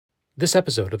This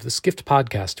episode of the Skift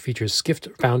podcast features Skift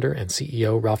founder and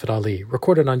CEO Rafat Ali,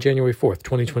 recorded on January 4th,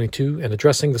 2022, and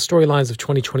addressing the storylines of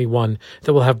 2021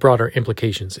 that will have broader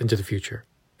implications into the future.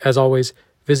 As always,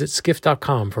 visit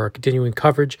skift.com for our continuing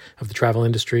coverage of the travel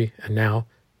industry. And now,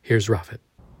 here's Rafat.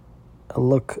 A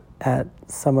look at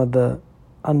some of the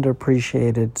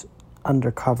underappreciated,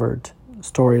 undercovered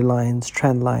storylines,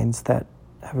 trend lines that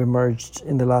have emerged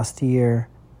in the last year,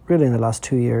 really in the last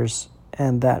 2 years,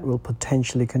 and that will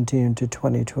potentially continue into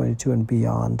 2022 and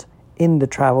beyond in the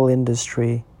travel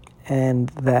industry, and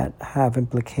that have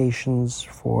implications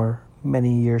for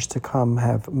many years to come,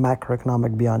 have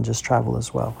macroeconomic beyond just travel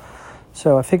as well.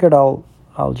 So I figured I'll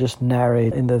just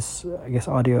narrate in this,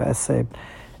 audio essay,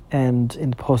 and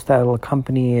in the post that will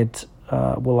accompany it,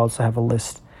 we'll also have a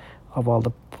list of all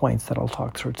the points that I'll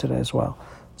talk through today as well.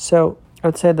 So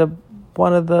I'd say that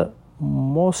one of the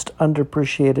most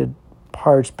underappreciated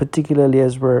parts, particularly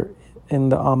as we're in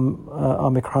the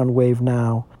Omicron wave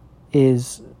now,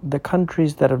 is the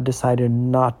countries that have decided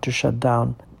not to shut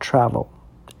down travel.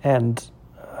 And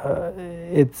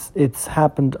it's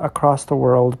happened across the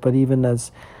world, but even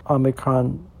as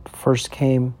Omicron first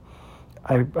came,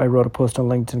 I wrote a post on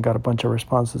LinkedIn, got a bunch of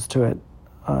responses to it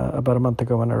about a month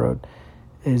ago when I wrote,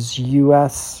 is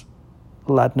US,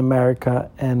 Latin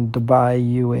America, and Dubai,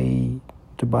 UAE,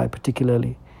 Dubai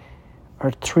particularly, are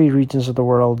three regions of the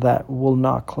world that will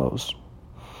not close.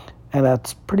 And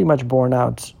that's pretty much borne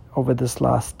out over this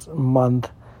last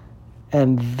month.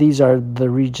 And these are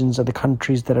the regions or the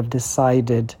countries that have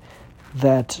decided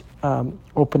that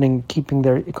keeping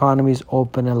their economies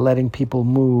open and letting people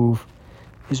move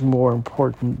is more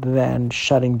important than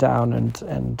shutting down and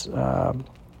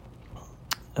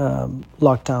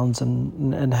lockdowns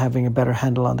and having a better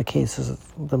handle on the cases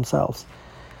themselves.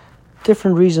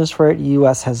 Different reasons for it.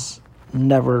 US has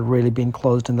never really been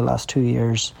closed in the last 2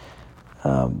 years.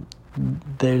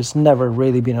 There's never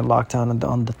really been a lockdown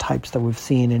on the types that we've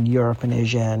seen in Europe and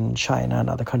Asia and China and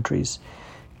other countries.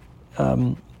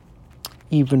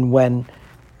 Even when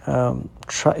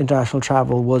international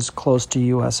travel was closed to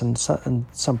U.S. and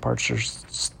some parts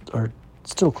are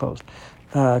still closed,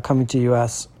 coming to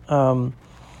U.S.,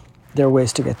 there are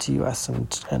ways to get to U.S.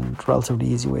 and relatively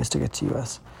easy ways to get to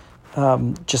U.S.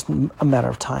 Just a matter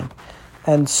of time.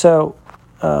 And so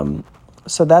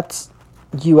that's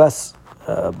U.S.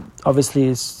 Obviously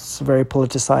is very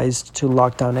politicized to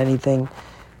lock down anything,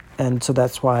 and so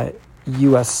that's why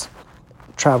U.S.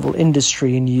 travel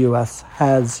industry in U.S.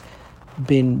 has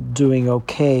been doing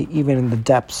okay, even in the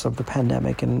depths of the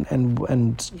pandemic,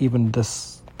 and even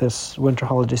this winter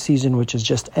holiday season, which is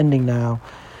just ending now,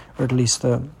 or at least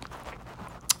the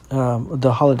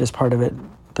holidays part of it,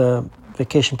 the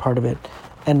vacation part of it,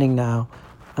 ending now.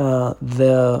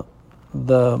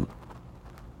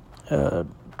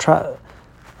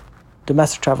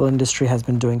 Domestic travel industry has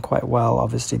been doing quite well.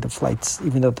 Obviously, the flights,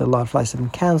 even though a lot of flights have been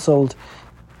canceled,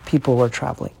 people were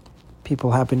traveling.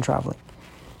 People have been traveling.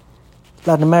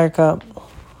 Latin America,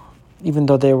 even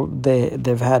though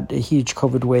they've had a huge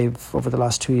COVID wave over the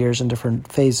last 2 years in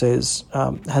different phases,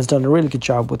 has done a really good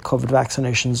job with COVID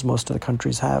vaccinations. Most of the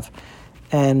countries have,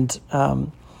 and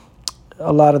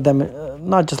a lot of them,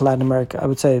 not just Latin America, I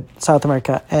would say South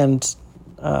America and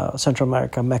Central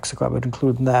America, Mexico, I would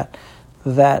include in that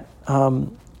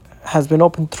has been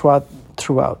open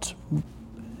throughout,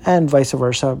 and vice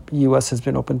versa. U.S. has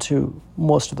been open to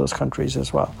most of those countries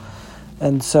as well.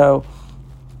 And so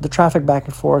the traffic back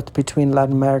and forth between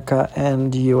Latin America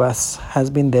and the U.S. has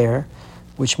been there,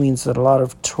 which means that a lot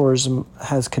of tourism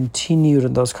has continued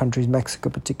in those countries, Mexico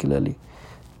particularly,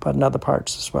 but in other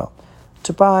parts as well.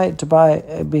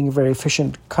 Dubai being a very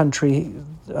efficient country,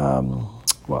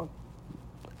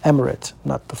 Emirate,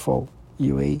 not the full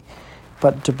UAE,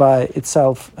 but Dubai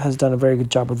itself has done a very good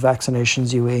job with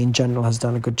vaccinations. UAE in general has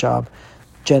done a good job,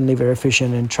 generally very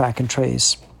efficient in track and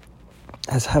trace,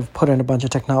 have put in a bunch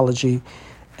of technology,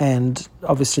 and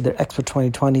obviously their Expo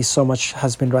 2020, so much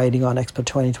has been riding on Expo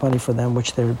 2020 for them,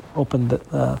 which they opened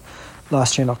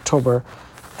last year in October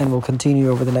and will continue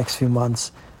over the next few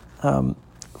months.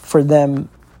 For them,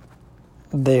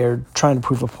 they're trying to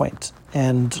prove a point.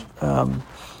 And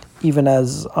even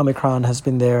as Omicron has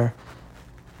been there,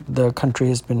 the country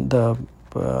has been,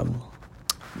 Dubai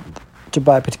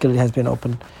particularly has been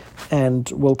open and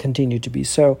will continue to be.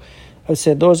 So I would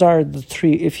say those are the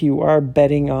three. If you are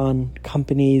betting on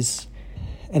companies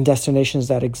and destinations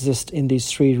that exist in these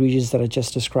three regions that I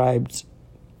just described,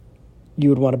 you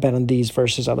would want to bet on these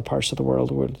versus other parts of the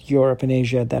world, with Europe and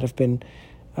Asia, that have been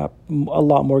a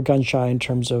lot more gun-shy in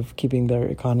terms of keeping their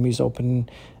economies open.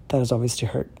 That has obviously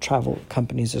hurt travel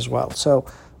companies as well. So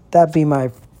that be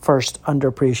my first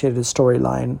underappreciated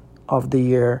storyline of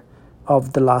the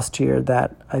last year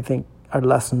that I think are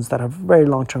lessons that have very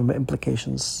long-term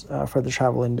implications for the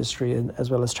travel industry and as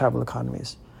well as travel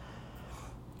economies.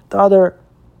 The other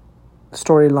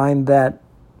storyline that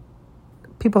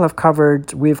people have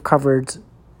covered, we've covered,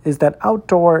 is that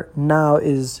outdoor now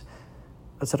is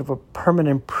a sort of a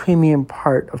permanent premium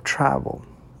part of travel.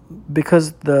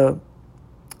 Because the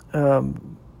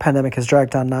pandemic has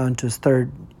dragged on now into its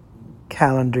third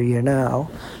year now,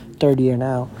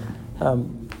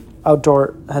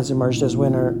 outdoor has emerged as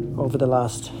winner over the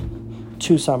last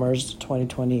 2 summers,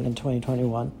 2020 and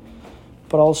 2021,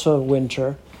 but also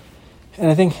winter. And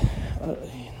I think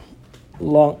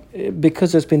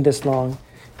because it's been this long,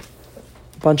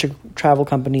 a bunch of travel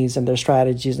companies and their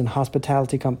strategies and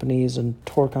hospitality companies and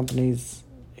tour companies,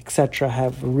 etc.,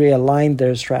 have realigned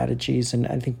their strategies, and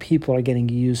I think people are getting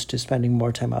used to spending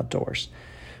more time outdoors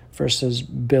versus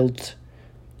built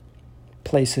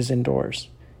places indoors.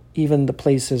 Even the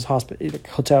places,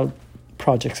 hotel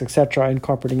projects, etc., are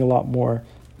incorporating a lot more.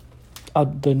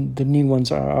 The new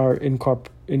ones are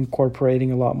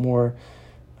incorporating a lot more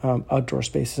outdoor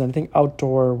spaces. And I think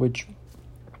outdoor, which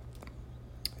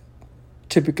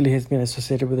typically has been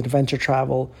associated with adventure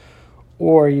travel,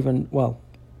 or even,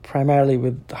 primarily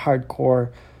with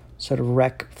hardcore sort of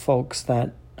rec folks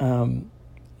that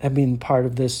have been part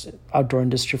of this outdoor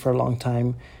industry for a long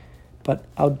time. But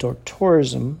outdoor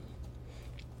tourism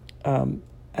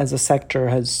as a sector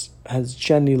has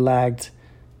generally lagged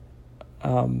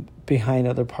behind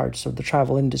other parts of the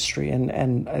travel industry.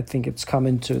 And I think it's come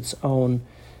into its own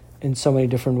in so many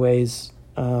different ways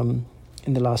in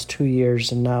the last 2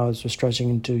 years. And now as we're stretching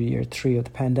into year 3 of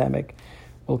the pandemic,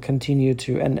 we'll continue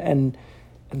to, and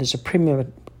there's a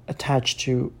premium attached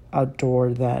to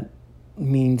outdoor that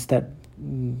means that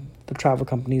the travel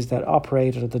companies that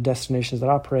operate or the destinations that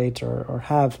operate or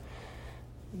have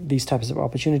these types of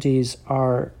opportunities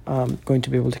are going to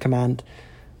be able to command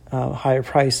higher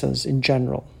prices in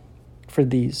general for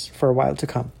these for a while to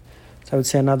come. So I would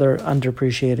say another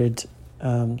underappreciated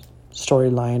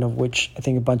storyline, of which I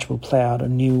think a bunch will play out,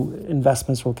 and new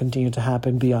investments will continue to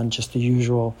happen beyond just the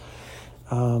usual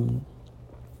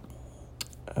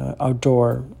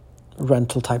outdoor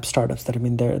rental type startups that have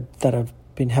been there, that have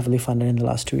been heavily funded in the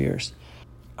last 2 years.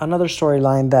 Another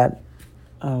storyline that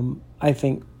I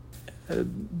think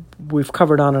we've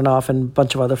covered on and off, and a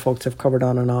bunch of other folks have covered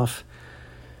on and off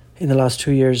in the last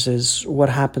 2 years, is what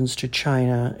happens to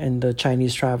China and the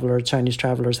Chinese traveler. Chinese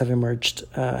travelers had emerged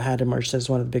as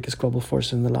one of the biggest global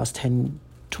forces in the last 10,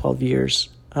 12 years.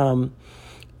 Now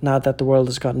that the world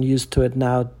has gotten used to it,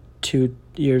 now 2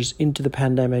 years into the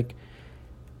pandemic,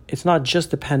 it's not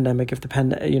just the pandemic. As the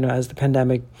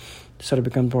pandemic sort of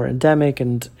becomes more endemic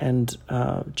and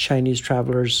Chinese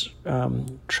travelers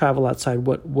travel outside,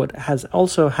 what has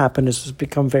also happened is it's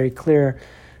become very clear,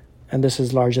 and this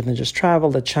is larger than just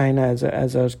travel, that China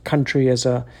as a country, as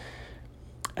an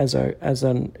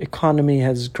economy,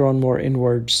 has grown more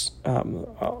inwards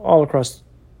all across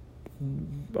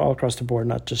the board,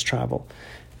 not just travel.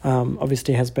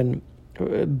 Obviously has been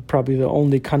probably the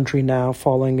only country now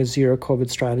following a zero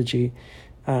COVID strategy,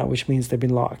 which means they've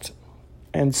been locked.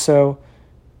 And so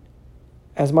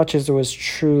as much as it was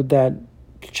true that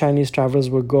Chinese travelers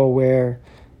would go where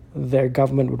their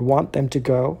government would want them to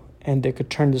go, and they could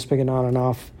turn the spigot on and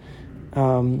off,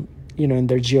 in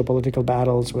their geopolitical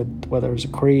battles with whether it was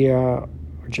Korea or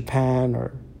Japan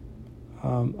or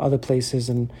other places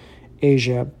in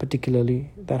Asia,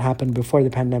 particularly, that happened before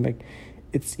the pandemic.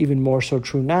 It's even more so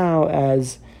true now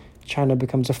as China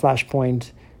becomes a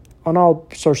flashpoint on all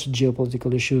sorts of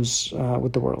geopolitical issues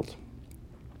with the world.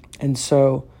 And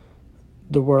so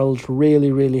the world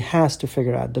really, really has to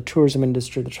figure out, the tourism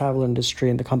industry, the travel industry,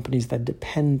 and the companies that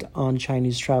depend on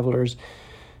Chinese travelers,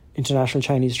 international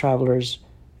Chinese travelers,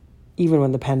 even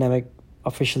when the pandemic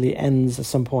officially ends at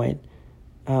some point,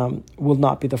 will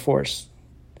not be the force,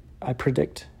 I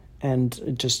predict. And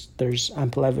there's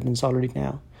ample evidence already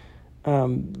now.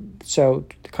 So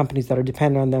the companies that are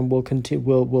dependent on them will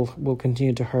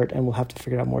continue to hurt, and we'll have to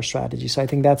figure out more strategy. So I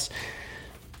think that's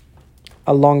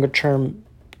a longer term,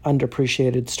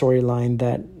 underappreciated storyline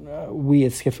that we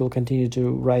at Skift will continue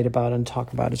to write about and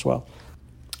talk about as well.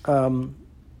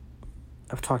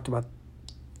 I've talked about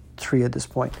 3 at this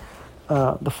point.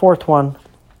 The fourth one,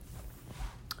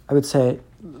 I would say,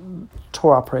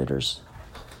 tour operators.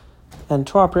 And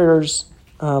tour operators,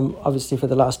 obviously for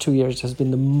the last 2 years, has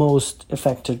been the most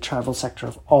affected travel sector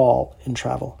of all in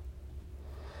travel.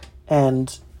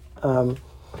 And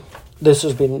this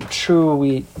has been true.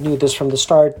 We knew this from the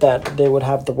start, that they would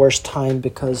have the worst time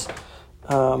because,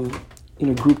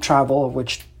 group travel, of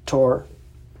which tour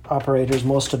operators,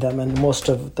 most of them, and most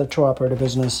of the tour operator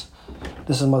business,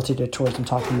 this is multi-day tours I'm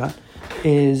talking about,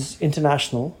 is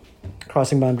international,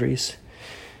 crossing boundaries,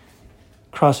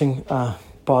 crossing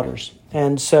borders.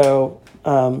 And so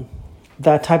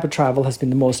that type of travel has been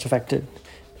the most affected.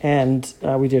 And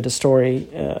we did a story,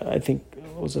 I think,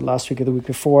 was it last week or the week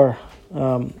before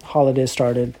holidays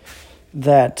started,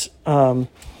 that,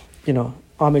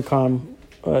 Omicron,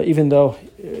 even though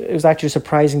it was actually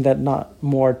surprising that not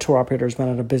more tour operators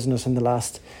went out of business in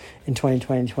 2020,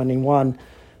 2021,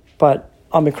 but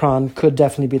Omicron could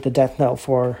definitely be the death knell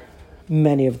for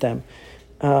many of them.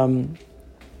 And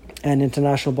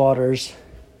international borders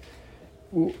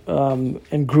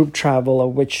and group travel,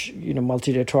 of which,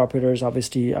 multi-day tour operators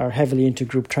obviously are heavily into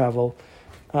group travel,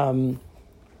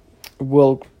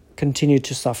 will continue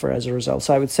to suffer as a result.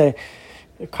 So I would say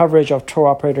the coverage of tour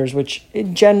operators, which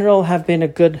in general have been a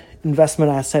good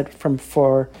investment asset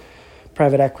for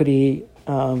private equity.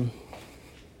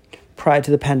 Prior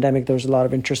to the pandemic, there was a lot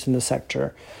of interest in the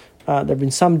sector. There have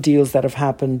been some deals that have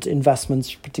happened,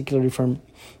 investments, particularly from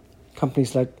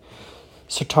companies like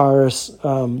Certares,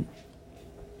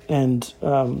 and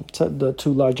the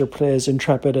two larger players,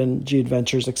 Intrepid and G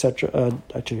Adventures, etc.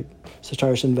 Actually,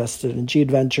 Certares invested in G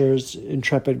Adventures.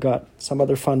 Intrepid got some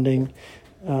other funding.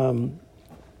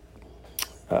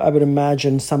 I would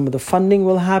imagine some of the funding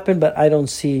will happen, but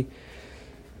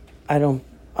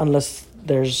unless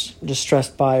there's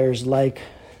distressed buyers like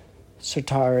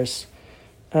Certares,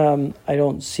 I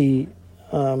don't see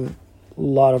a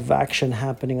lot of action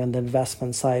happening on the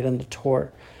investment side and the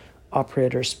tour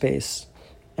operator space,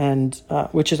 and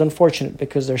which is unfortunate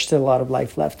because there's still a lot of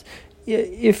life left.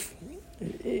 If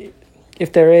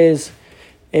there is,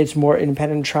 it's more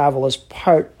independent travel as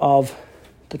part of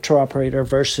the tour operator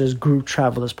versus group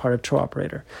travel as part of tour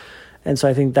operator. And so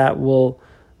I think that will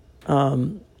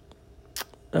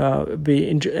be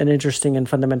an interesting and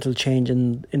fundamental change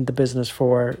in the business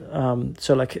for,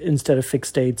 so like instead of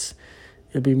fixed dates,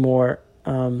 it'll be more,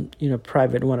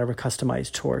 private, whatever,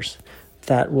 customized tours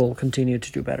that will continue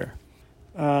to do better.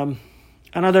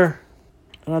 Another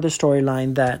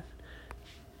storyline that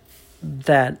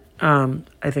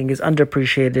I think is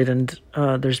underappreciated, and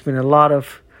there's been a lot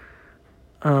of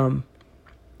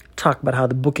talk about how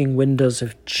the booking windows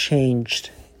have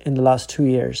changed in the last 2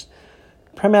 years,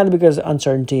 primarily because of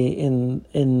uncertainty in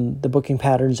the booking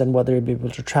patterns and whether you'll be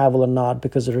able to travel or not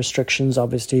because of restrictions.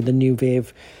 Obviously, the new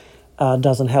wave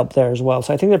doesn't help there as well.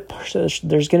 So I think that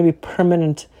there's going to be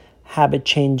permanent habit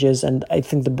changes, and I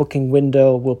think the booking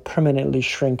window will permanently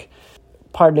shrink,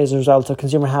 partly as a result of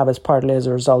consumer habits, partly as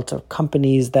a result of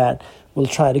companies that will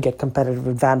try to get competitive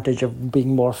advantage of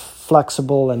being more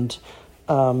flexible and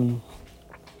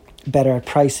better at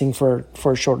pricing for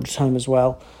a shorter time as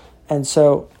well. And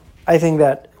so I think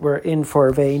that we're in for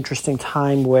a very interesting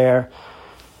time where,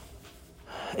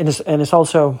 and it's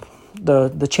also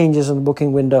the changes in the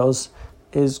booking windows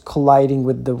is colliding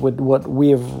with what we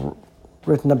have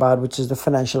written about, which is the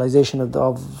financialization of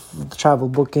the travel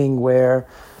booking, where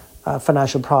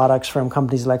financial products from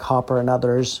companies like Hopper and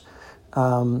others,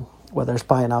 whether it's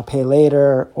buy now, pay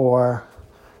later, or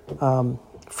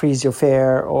freeze your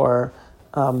fare, or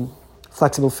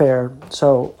flexible fare.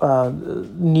 So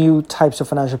new types of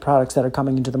financial products that are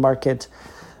coming into the market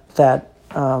that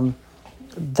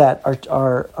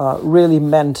are really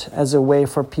meant as a way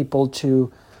for people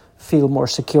to feel more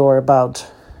secure about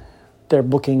their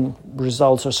booking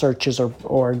results or searches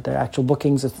or their actual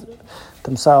bookings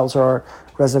themselves or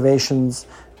reservations,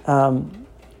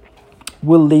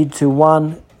 will lead to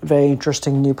one, very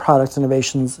interesting new product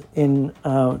innovations in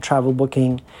travel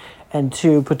booking, and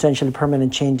two, potentially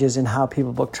permanent changes in how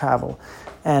people book travel.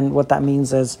 And what that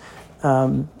means is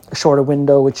a shorter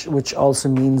window, which also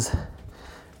means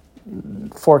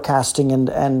forecasting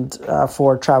and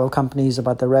for travel companies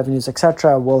about their revenues,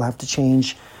 etc., will have to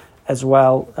change as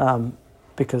well,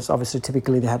 because obviously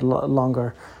typically they had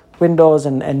longer windows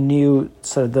and knew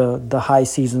sort of the high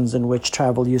seasons in which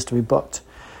travel used to be booked.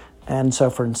 And so,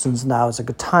 for instance, now is a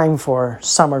good time for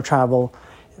summer travel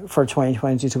for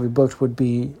 2022 to be booked would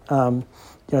be,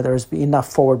 there's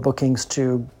enough forward bookings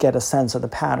to get a sense of the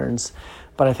patterns.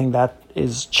 But I think that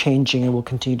is changing and will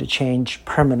continue to change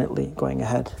permanently going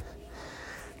ahead.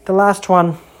 The last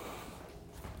one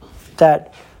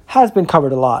that has been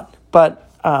covered a lot, but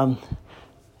I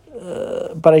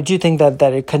do think that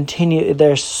it continue.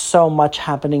 There's so much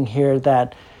happening here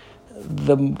that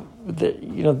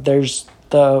there's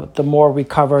the more we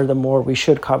cover, the more we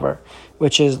should cover,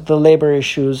 which is the labor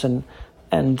issues and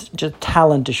just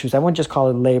talent issues. I wouldn't just call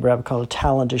it labor; I would call it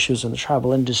talent issues in the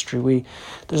travel industry.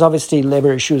 There's obviously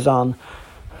labor issues on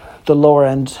the lower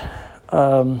end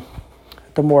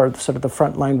the more sort of the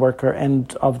frontline worker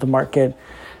end of the market.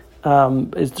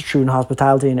 Is true in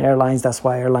hospitality and airlines. That's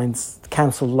why airlines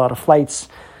canceled a lot of flights,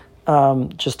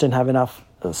 just didn't have enough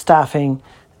staffing.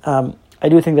 I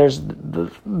do think there's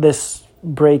this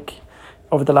break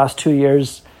over the last 2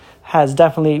 years has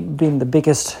definitely been the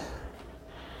biggest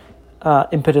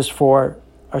impetus for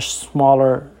a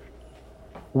smaller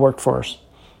workforce,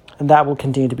 and that will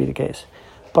continue to be the case.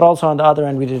 But also on the other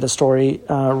end, we did a story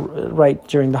right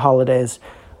during the holidays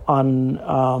on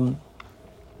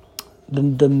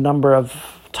the number of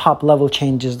top-level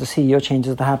changes, the CEO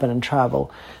changes that happen in travel.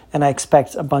 And I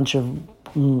expect a bunch of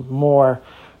more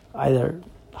either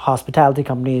hospitality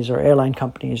companies or airline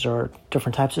companies or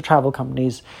different types of travel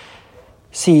companies,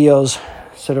 CEOs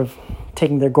sort of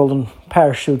taking their golden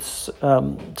parachutes,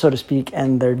 so to speak,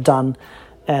 and they're done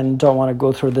and don't want to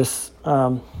go through this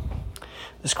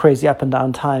this crazy up and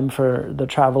down time for the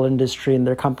travel industry and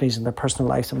their companies and their personal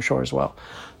lives, I'm sure, as well.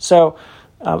 So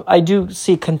I do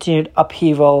see continued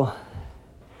upheaval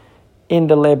in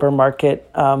the labor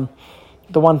market.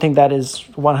 The one thing that is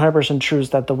 100% true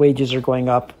is that the wages are going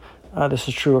up. This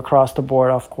is true across the board,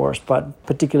 of course, but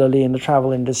particularly in the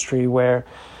travel industry where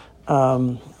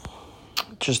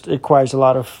just requires a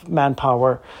lot of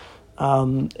manpower,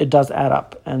 it does add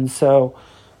up. And so,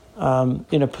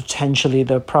 potentially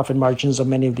the profit margins of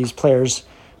many of these players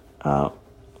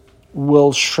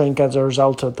will shrink as a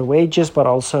result of the wages, but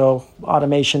also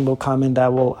automation will come in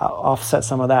that will offset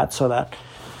some of that so that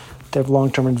they have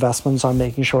long-term investments on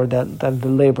making sure that the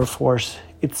labor force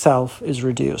itself is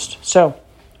reduced. So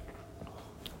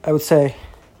I would say,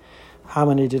 how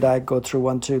many did I go through?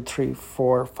 1, 2, 3,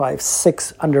 4, 5,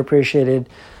 6 underappreciated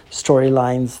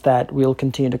storylines that we'll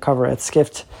continue to cover at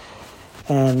Skift.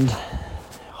 And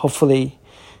hopefully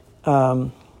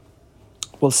we'll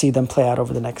see them play out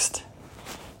over the next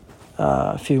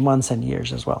few months and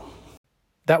years as well.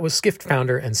 That was Skift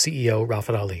founder and CEO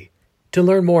Rafat Ali. To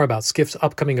learn more about Skift's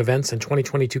upcoming events and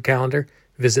 2022 calendar,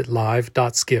 visit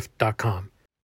live.skift.com.